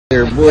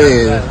here,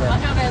 boy,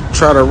 and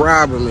try to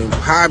rob him and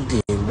popped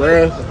him,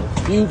 bruh,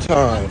 a few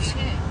times.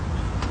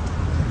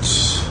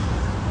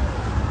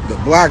 The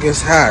block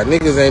is hot.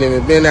 Niggas ain't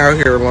even been out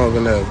here long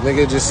enough.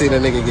 Nigga just see the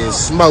nigga get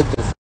smoked.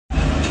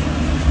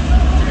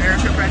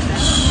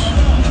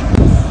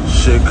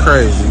 Shit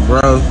crazy,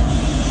 bro.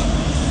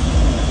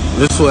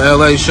 This what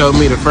LA showed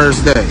me the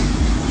first day.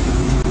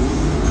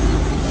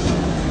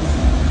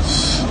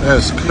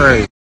 That's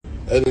crazy.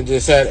 They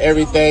just had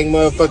everything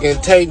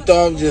motherfucking taped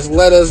off, just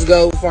let us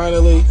go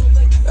finally.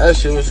 That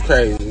shit was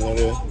crazy,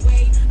 nigga.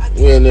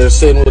 We in there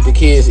sitting with the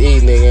kids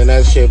eating, nigga, and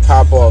that shit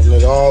pop off,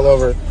 nigga, all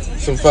over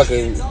some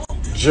fucking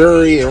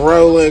jewelry and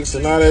Rolex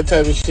and all that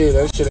type of shit.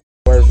 That shit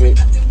ain't worth it.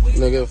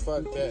 Nigga,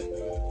 fuck that,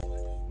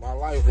 nigga. My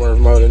life worth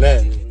more than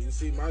that, nigga. You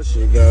see my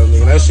shit go,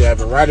 nigga. That shit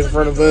happened right in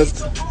front of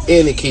us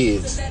and the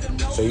kids.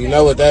 So you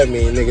know what that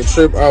mean, nigga.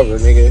 Trip over,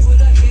 nigga.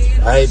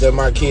 I hate that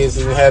my kids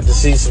even had to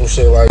see some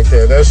shit like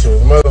that. That shit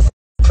was motherfucking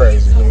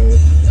crazy,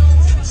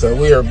 nigga. So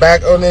we are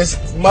back on this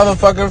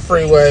motherfucking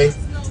freeway.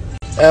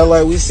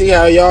 LA, we see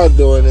how y'all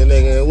doing it,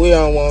 nigga. We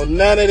don't want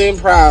none of them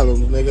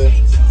problems, nigga.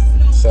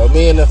 So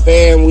me and the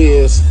fam, we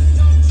is...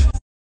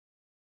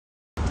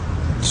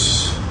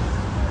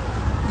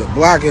 The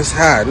block is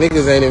hot.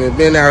 Niggas ain't even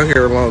been out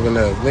here long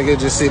enough. Nigga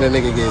just see the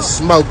nigga get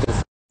smoked.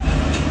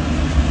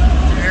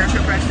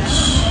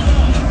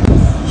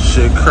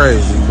 Shit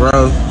crazy,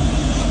 bro.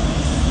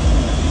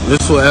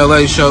 This what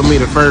LA showed me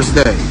the first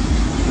day.